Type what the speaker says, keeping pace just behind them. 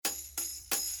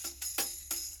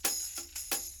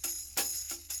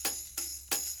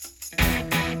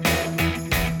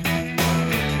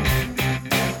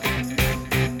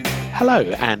Hello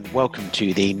and welcome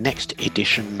to the next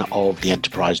edition of the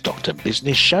Enterprise Doctor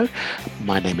Business Show.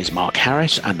 My name is Mark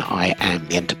Harris and I am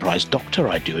the Enterprise Doctor.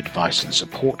 I do advice and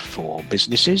support for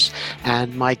businesses,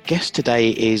 and my guest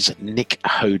today is Nick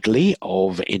Hoadley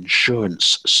of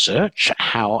Insurance Search.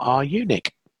 How are you,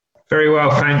 Nick? Very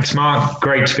well, thanks, Mark.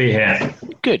 Great to be here.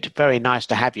 Good. Very nice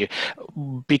to have you.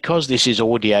 Because this is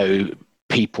audio,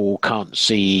 people can't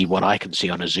see what I can see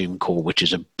on a Zoom call, which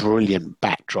is a brilliant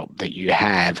backdrop that you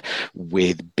have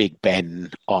with Big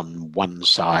Ben on one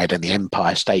side and the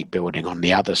Empire State Building on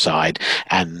the other side.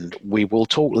 And we will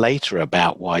talk later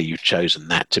about why you've chosen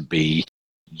that to be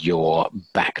your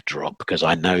backdrop, because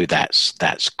I know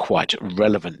that's quite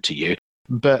relevant to you.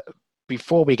 But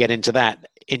before we get into that,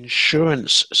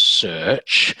 Insurance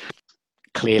Search,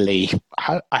 clearly,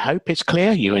 I hope it's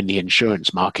clear, you're in the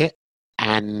insurance market.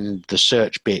 And the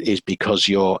search bit is because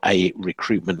you're a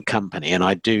recruitment company. And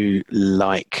I do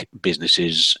like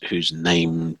businesses whose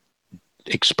name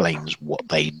explains what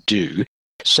they do.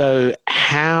 So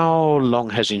how long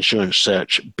has Insurance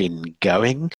Search been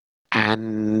going?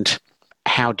 And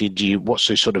what's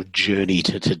the sort of journey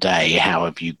to today? How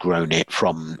have you grown it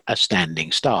from a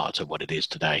standing start to what it is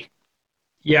today?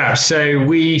 Yeah, so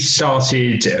we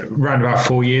started around about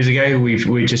 4 years ago.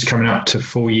 We're just coming up to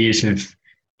 4 years of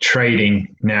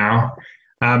trading now.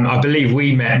 I believe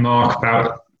we met Mark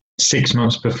about 6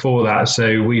 months before that,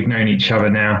 so we've known each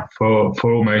other now for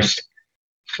almost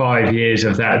 5 years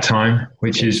of that time,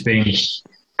 which has been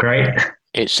great.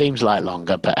 It seems like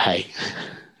longer, but hey.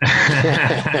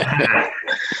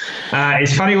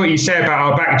 It's funny what you say about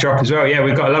our backdrop as well. Yeah,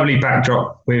 we've got a lovely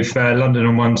backdrop with London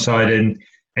on one side and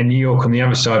New York on the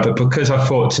other side, but because I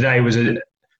thought today was a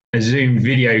Zoom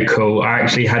video call, I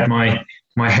actually had my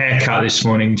haircut this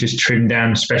morning just trimmed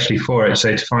down especially for it,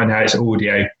 so to find out it's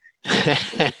audio.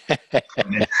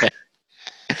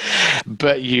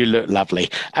 But you look lovely.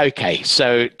 Okay,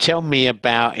 so tell me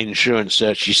about Insurance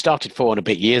Search. You started 4 and a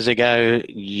bit years ago.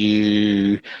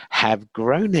 You have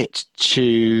grown it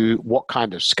to what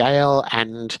kind of scale?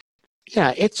 And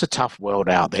yeah, it's a tough world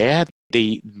out there.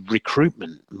 The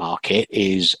recruitment market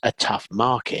is a tough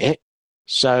market.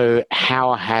 So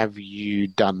how have you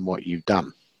done what you've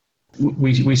done?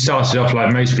 We started off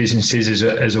like most businesses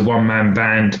as a one-man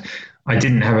band. I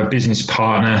didn't have a business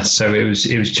partner, so it was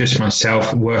just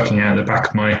myself working out the back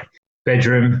of my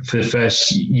bedroom for the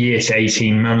first year to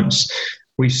 18 months.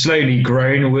 We've slowly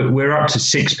grown. We're up to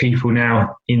 6 people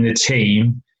now in the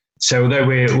team. So although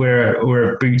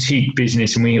we're a boutique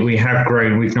business and we have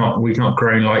grown, we've not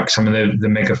grown like some of the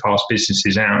mega fast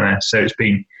businesses out there. So it's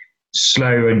been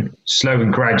slow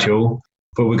and gradual,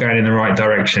 but we're going in the right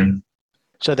direction.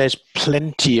 So there's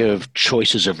plenty of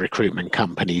choices of recruitment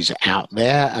companies out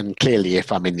there. And clearly,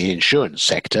 if I'm in the insurance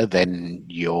sector, then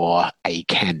you're a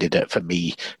candidate for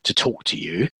me to talk to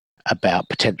you about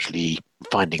potentially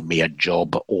finding me a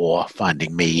job or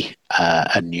finding me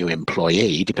a new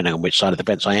employee, depending on which side of the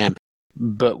fence I am.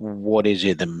 But what is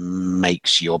it that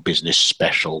makes your business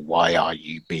special? Why are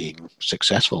you being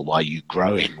successful? Why are you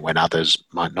growing when others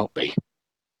might not be?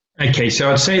 Okay,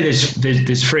 so I'd say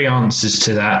there's 3 answers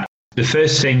to that. The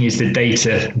first thing is the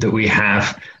data that we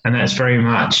have, and that's very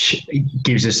much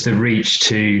gives us the reach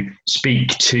to speak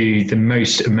to the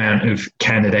most amount of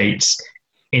candidates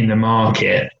in the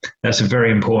market. That's a very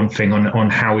important thing on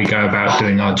how we go about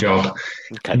doing our job.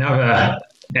 Okay. Another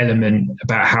element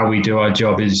about how we do our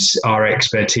job is our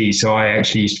expertise. So I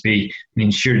actually used to be an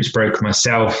insurance broker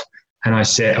myself, and I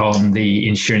sit on the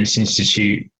Insurance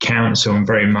Institute Council. I'm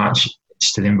very much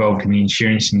still involved in the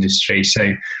insurance industry.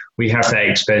 So we have that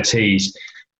expertise.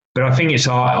 But I think it's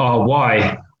our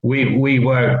why. We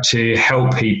work to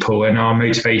help people, and our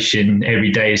motivation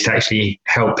every day is to actually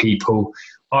help people.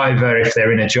 Either if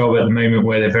they're in a job at the moment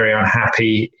where they're very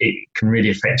unhappy, it can really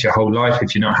affect your whole life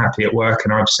if you're not happy at work.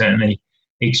 And I've certainly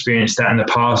experienced that in the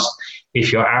past.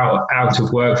 If you're out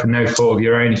of work for no fault of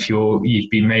your own, if you've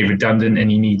been made redundant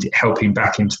and you need helping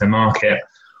back into the market,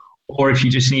 or if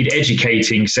you just need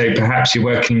educating. So perhaps you're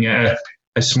working at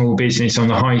a small business on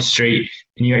the high street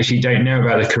and you actually don't know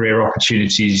about the career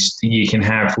opportunities that you can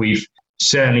have. We've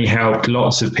certainly helped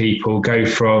lots of people go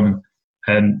from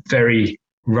very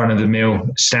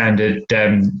run-of-the-mill standard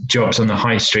jobs on the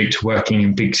high street to working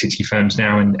in big city firms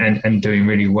now and doing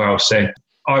really well. So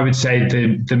I would say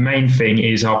the main thing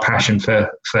is our passion for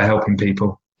helping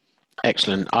people.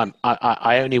 Excellent.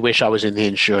 I only wish I was in the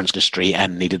insurance industry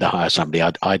and needed to hire somebody.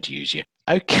 I'd use you.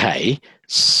 Okay,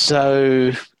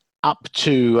 so up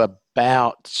to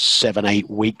about 7-8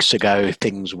 weeks ago,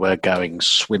 things were going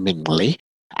swimmingly,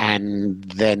 and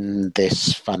then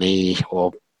this funny,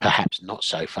 or perhaps not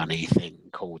so funny, thing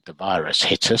called the virus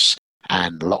hit us.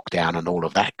 and lockdown and all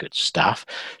of that good stuff.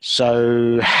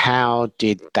 So how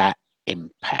did that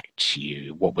impact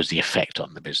you? What was the effect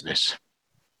on the business?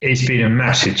 It's been a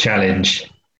massive challenge.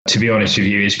 To be honest with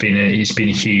you, it's been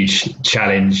a huge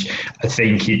challenge. I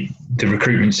think the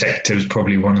recruitment sector was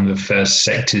probably one of the first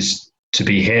sectors to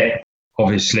be hit.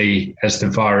 Obviously, as the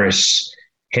virus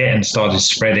hit and started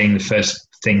spreading, the first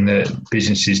thing that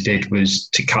businesses did was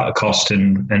to cut a cost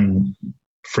and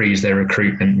freeze their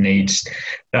recruitment needs.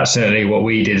 That's certainly what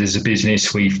we did as a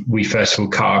business. We first of all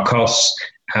cut our costs,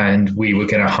 and we were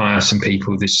going to hire some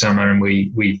people this summer, and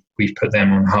we've put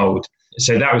them on hold.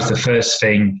 So that was the first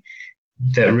thing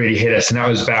that really hit us. And that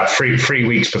was about three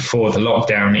weeks before the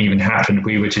lockdown even happened.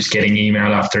 We were just getting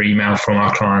email after email from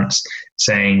our clients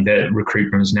saying that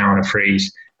recruitment was now on a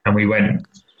freeze. And we went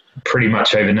pretty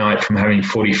much overnight from having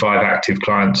 45 active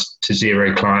clients to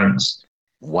 0 clients.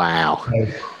 Wow.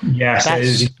 Yeah, so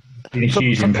it's been a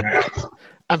huge impact.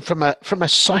 And from a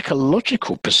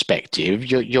psychological perspective,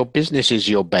 your business is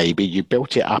your baby. You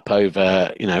built it up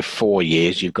over 4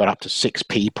 years. You've got up to 6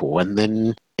 people, and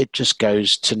then it just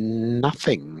goes to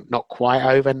nothing. Not quite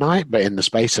overnight, but in the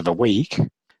space of a week.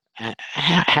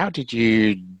 How did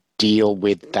you deal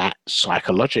with that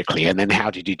psychologically, and then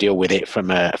how did you deal with it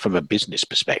from a business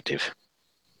perspective?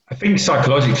 I think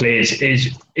psychologically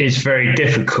it's very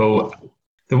difficult.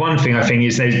 The one thing I think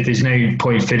is there's no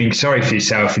point feeling sorry for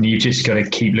yourself, and you've just got to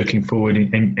keep looking forward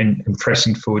and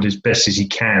pressing forward as best as you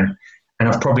can. And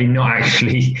I've probably not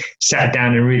actually sat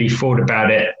down and really thought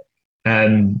about it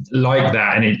like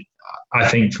that. And I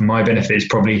think for my benefit, it's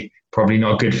probably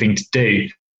not a good thing to do.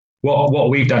 What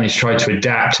we've done is try to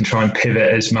adapt and try and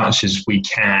pivot as much as we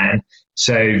can.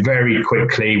 So very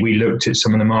quickly, we looked at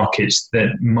some of the markets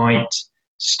that might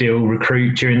still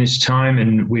recruit during this time.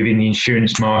 And within the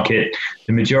insurance market,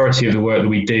 the majority of the work that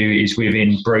we do is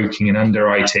within broking and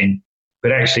underwriting.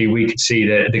 But actually, we could see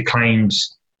that the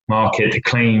claims market, the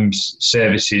claims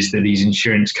services that these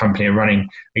insurance companies are running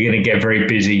are going to get very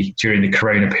busy during the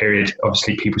corona period.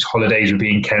 Obviously, people's holidays are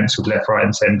being cancelled left, right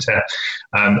and centre.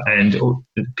 And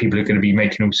people are going to be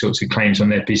making all sorts of claims on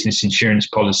their business insurance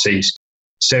policies.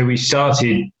 So we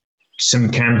started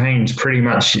some campaigns pretty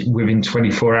much within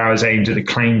 24 hours aimed at the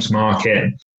claims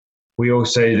market. We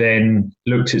also then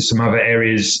looked at some other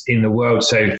areas in the world.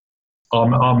 So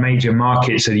our major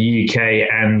markets are the UK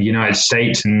and the United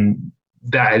States, and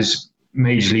that has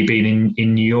majorly been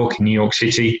in New York, in New York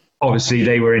City. Obviously,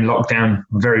 they were in lockdown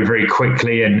very, very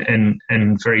quickly and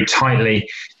very tightly.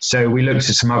 So we looked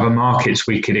at some other markets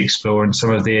we could explore, and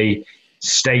some of the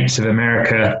states of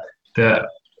America that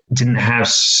didn't have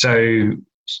so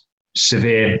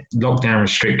severe lockdown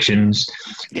restrictions.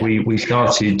 Yeah. We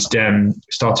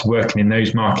started working in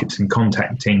those markets and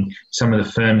contacting some of the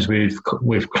firms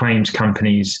with claims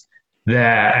companies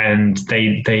there, and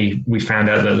we found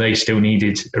out that they still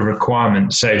needed a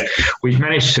requirement. So we've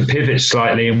managed to pivot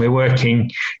slightly, and we're working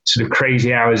sort of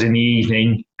crazy hours in the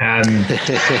evening,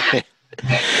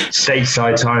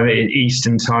 stateside time,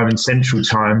 Eastern time and Central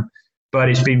time. But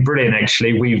it's been brilliant,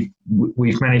 actually.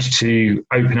 We've managed to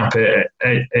open up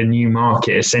a new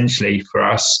market, essentially, for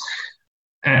us,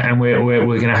 and we're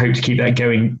going to hope to keep that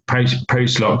going post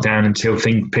lockdown until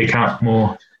things pick up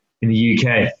more in the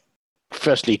UK.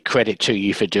 Firstly, credit to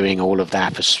you for doing all of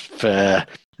that, for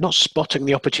not spotting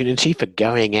the opportunity, for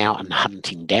going out and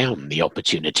hunting down the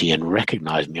opportunity and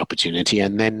recognizing the opportunity,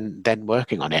 and then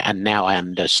working on it. And now I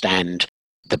understand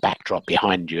the backdrop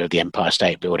behind you of the Empire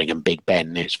State Building and Big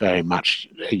Ben. It's very much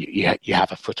you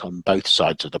have a foot on both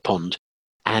sides of the pond.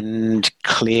 And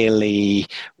clearly,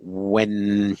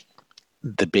 when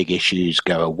the big issues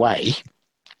go away,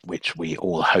 which we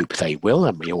all hope they will,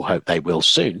 and we all hope they will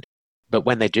soon, but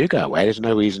when they do go away, there's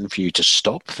no reason for you to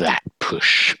stop that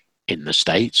push in the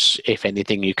States. If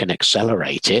anything, you can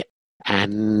accelerate it,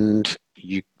 and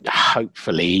you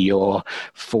hopefully your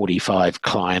 45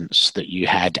 clients that you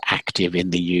had active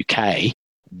in the UK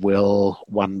will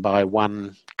one by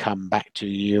one come back to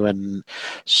you and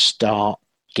start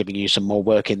giving you some more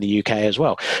work in the UK as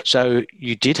well. So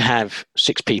you did have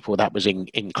 6 people, that was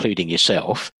including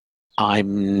yourself.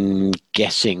 I'm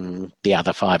guessing the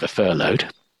other 5 are furloughed.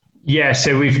 Yeah,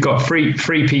 so we've got three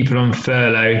people on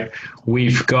furlough.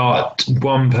 We've got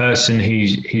one person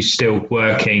who's still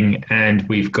working, and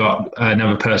we've got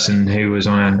another person who was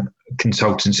on a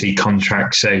consultancy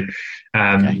contract. So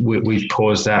we've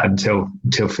paused that until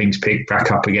things pick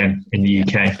back up again in the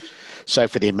UK. So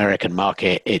for the American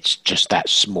market, it's just that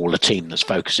smaller team that's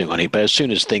focusing on it. But as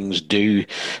soon as things do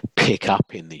pick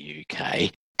up in the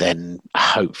UK, then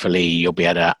hopefully you'll be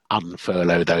able to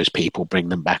unfurlough those people, bring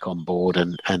them back on board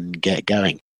and get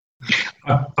going.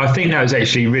 I think that was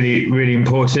actually really, really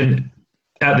important.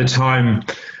 at the time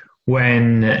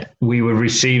when we were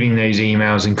receiving those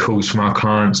emails and calls from our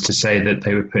clients to say that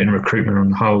they were putting recruitment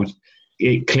on hold,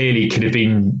 it clearly could have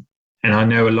been, and I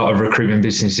know a lot of recruitment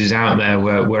businesses out there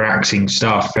were axing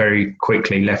staff very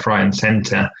quickly, left, right and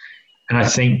centre. And I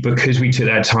think because we took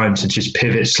that time to just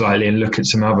pivot slightly and look at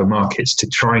some other markets to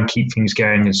try and keep things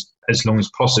going as long as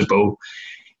possible,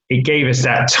 it gave us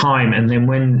that time. And then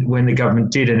when the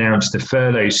government did announce the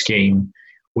furlough scheme,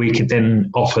 we could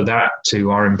then offer that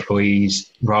to our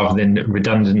employees rather than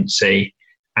redundancy.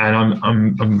 And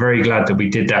I'm very glad that we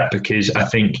did that, because I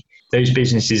think those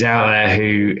businesses out there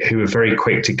who are very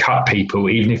quick to cut people,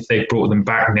 even if they've brought them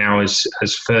back now as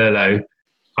furlough,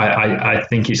 I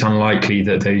think it's unlikely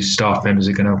that those staff members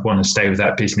are going to want to stay with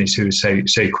that business who are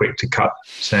so quick to cut.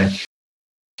 So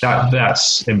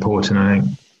that's important, I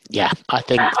think. Yeah, I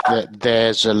think that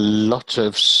there's a lot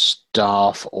of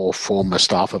staff or former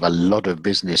staff of a lot of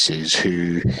businesses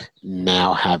who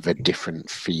now have a different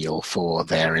feel for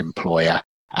their employer.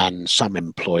 And some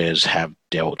employers have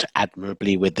dealt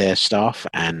admirably with their staff,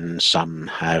 and some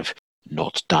have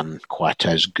not done quite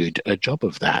as good a job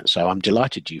of that. So I'm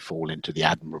delighted you fall into the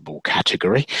admirable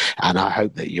category, and I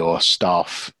hope that your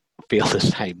staff feel the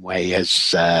same way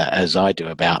as I do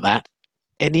about that.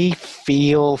 Any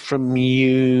feel from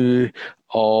you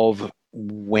of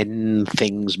when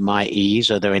things might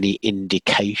ease? Are there any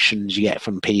indications yet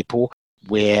from people?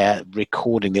 We're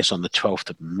recording this on the 12th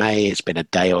of May. It's been a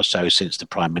day or so since the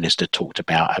Prime Minister talked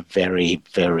about a very,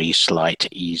 very slight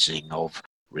easing of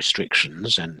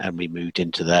restrictions, and we moved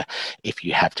into the if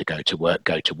you have to go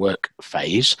to work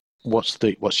phase.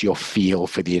 What's your feel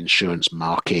for the insurance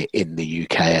market in the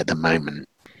UK at the moment?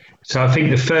 So I think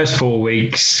the first 4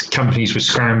 weeks, companies were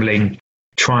scrambling,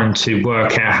 trying to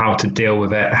work out how to deal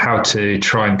with it, how to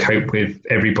try and cope with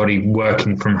everybody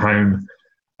working from home.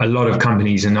 A lot of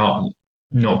companies are not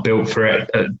built for it.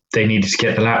 They needed to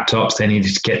get the laptops, they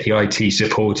needed to get the IT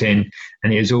support in,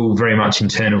 and it was all very much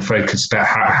internal focus about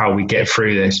how we get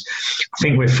through this. I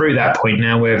think we're through that point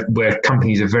now where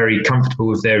companies are very comfortable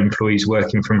with their employees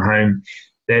working from home.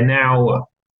 They're now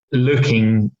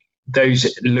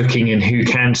those looking and who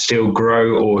can still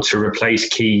grow or to replace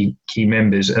key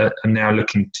members are now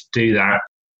looking to do that.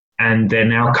 And they're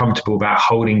now comfortable about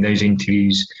holding those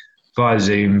interviews via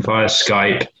Zoom, via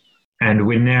Skype. And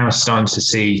we're now starting to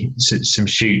see some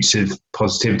shoots of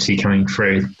positivity coming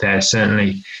through there.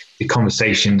 Certainly the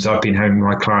conversations I've been having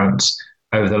with my clients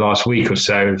over the last week or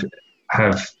so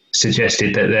have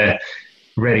suggested that they're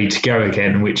ready to go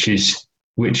again, which is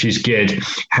good.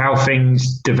 How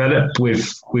things develop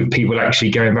with people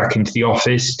actually going back into the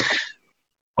office,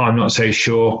 I'm not so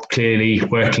sure. Clearly,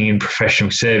 working in professional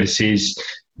services,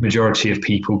 majority of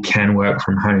people can work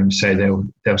from home, so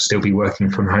they'll still be working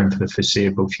from home for the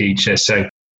foreseeable future. So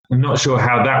I'm not sure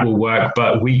how that will work,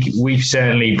 but we've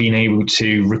certainly been able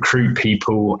to recruit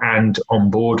people and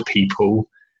onboard people,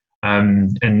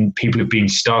 and people have been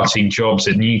starting jobs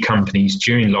at new companies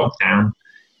during lockdown.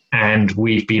 And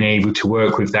we've been able to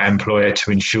work with that employer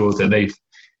to ensure that they've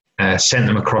sent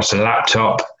them across a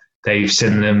laptop, they've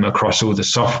sent them across all the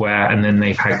software, and then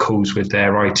they've had calls with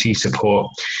their IT support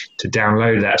to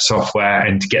download that software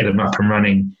and to get them up and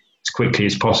running as quickly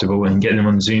as possible and get them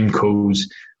on Zoom calls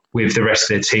with the rest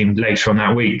of their team later on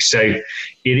that week. So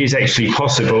it is actually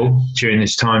possible during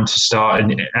this time to start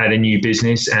at a new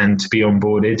business and to be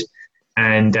onboarded.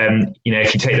 And,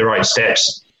 if you take the right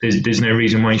steps, there's no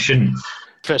reason why you shouldn't.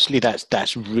 Firstly,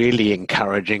 that's really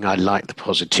encouraging. I like the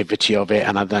positivity of it,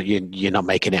 and I don't, you're not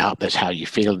making it up. That's how you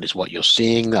feel, and it's what you're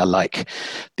seeing. I like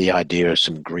the idea of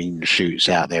some green shoots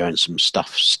out there and some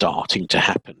stuff starting to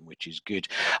happen, which is good.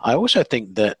 I also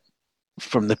think that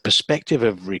from the perspective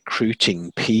of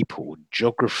recruiting people,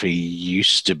 geography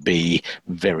used to be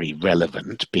very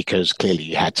relevant because clearly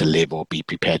you had to live or be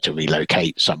prepared to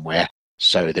relocate somewhere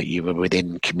so that you were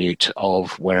within commute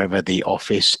of wherever the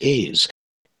office is.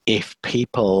 If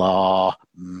people are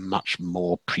much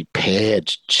more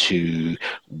prepared to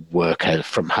work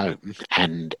from home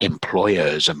and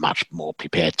employers are much more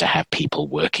prepared to have people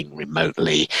working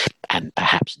remotely and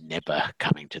perhaps never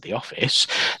coming to the office,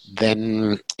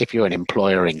 then if you're an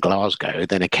employer in Glasgow,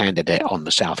 then a candidate on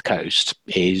the South Coast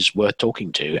is worth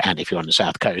talking to. And if you're on the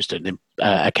South Coast,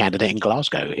 a candidate in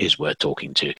Glasgow is worth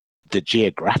talking to. The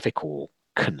geographical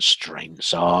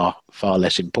constraints are far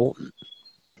less important.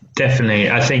 Definitely.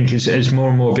 I think as more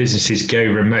and more businesses go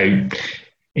remote,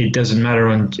 it doesn't matter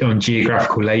on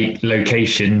geographical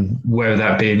location, whether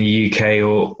that be in the UK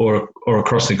or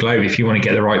across the globe. If you want to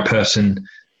get the right person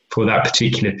for that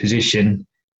particular position,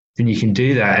 then you can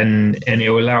do that. And it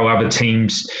will allow other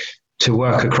teams to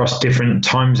work across different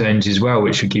time zones as well,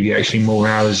 which would give you actually more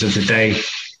hours of the day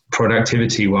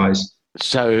productivity wise.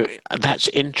 So that's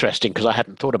interesting because I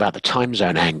hadn't thought about the time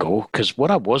zone angle. Because what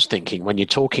I was thinking when you're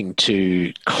talking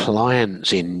to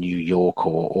clients in New York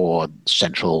or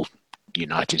central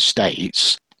United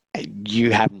States,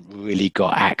 you haven't really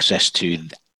got access to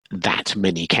that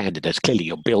many candidates. Clearly,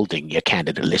 you're building your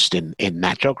candidate list in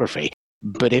that geography.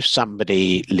 But if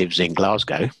somebody lives in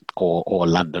Glasgow or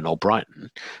London or Brighton,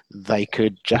 they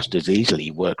could just as easily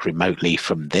work remotely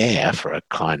from there for a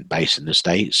client base in the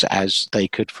States as they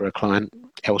could for a client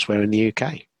elsewhere in the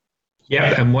UK.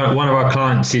 Yeah, and one of our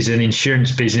clients is an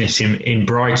insurance business in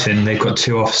Brighton. They've got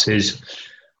two offices.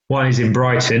 One is in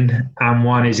Brighton and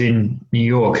one is in New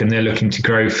York, and they're looking to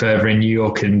grow further in New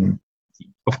York. And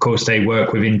of course, they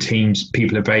work within teams.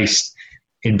 People are based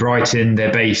in Brighton.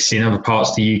 They're based in other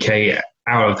parts of the UK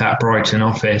out of that Brighton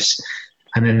office,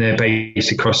 and then they're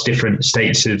based across different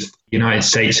states of the United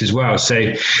States as well. So,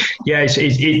 yeah,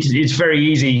 it's very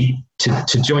easy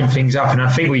to join things up, and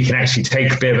I think we can actually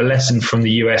take a bit of a lesson from the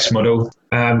US model.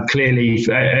 Clearly,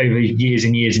 over years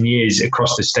and years and years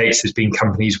across the states, there's been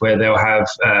companies where they'll have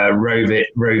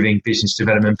roving business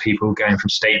development people going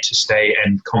from state to state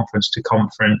and conference to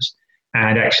conference,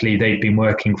 and actually they've been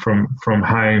working from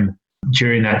home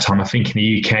during that time. I think in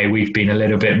the UK, we've been a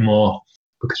little bit more,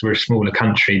 because we're a smaller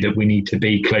country, that we need to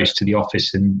be close to the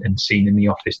office and seen in the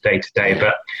office day to day.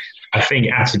 But I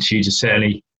think attitudes are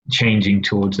certainly changing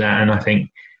towards that, and I think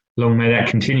long may that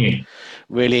continue.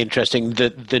 Really interesting.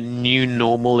 The new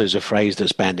normal is a phrase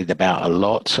that's bandied about a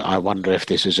lot. I wonder if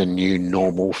this is a new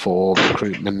normal for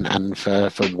recruitment and for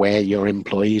where your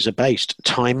employees are based.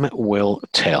 Time will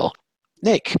tell.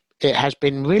 Nick, it has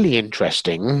been really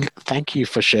interesting. Thank you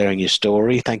for sharing your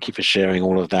story. Thank you for sharing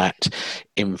all of that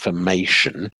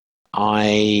information.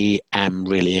 I am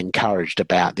really encouraged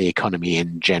about the economy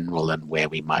in general and where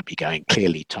we might be going.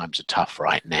 Clearly, times are tough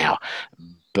right now,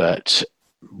 but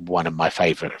one of my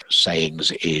favorite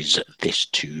sayings is this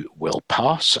too will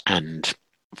pass. And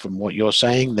from what you're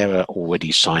saying, there are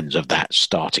already signs of that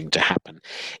starting to happen.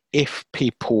 If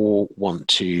people want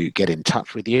to get in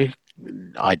touch with you,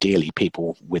 ideally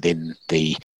people within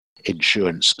the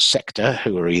insurance sector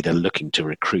who are either looking to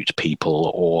recruit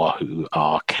people or who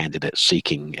are candidates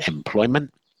seeking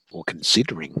employment or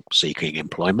considering seeking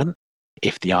employment,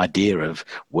 if the idea of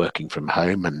working from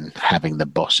home and having the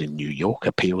boss in New York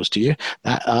appeals to you,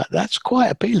 that's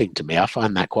quite appealing to me. I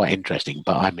find that quite interesting,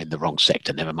 but I'm in the wrong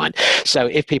sector, never mind. So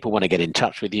if people want to get in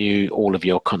touch with you, all of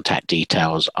your contact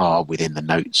details are within the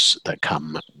notes that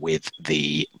come with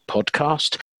the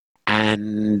podcast.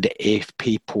 And if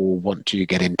people want to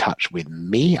get in touch with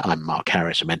me, I'm Mark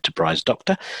Harris from Enterprise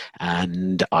Doctor,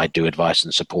 and I do advice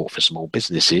and support for small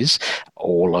businesses.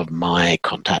 All of my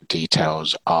contact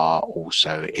details are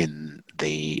also in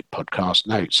the podcast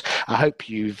notes. I hope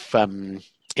you've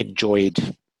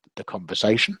enjoyed the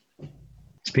conversation.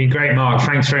 It's been great, Mark.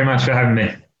 Thanks very much for having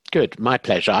me. Good, my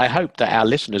pleasure. I hope that our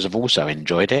listeners have also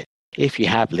enjoyed it. If you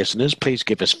have listeners, please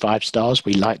give us 5 stars.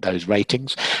 We like those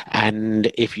ratings.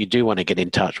 And if you do want to get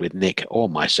in touch with Nick or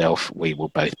myself, we will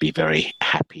both be very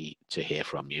happy to hear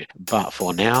from you. But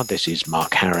for now, this is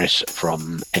Mark Harris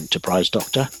from Enterprise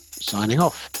Doctor signing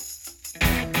off.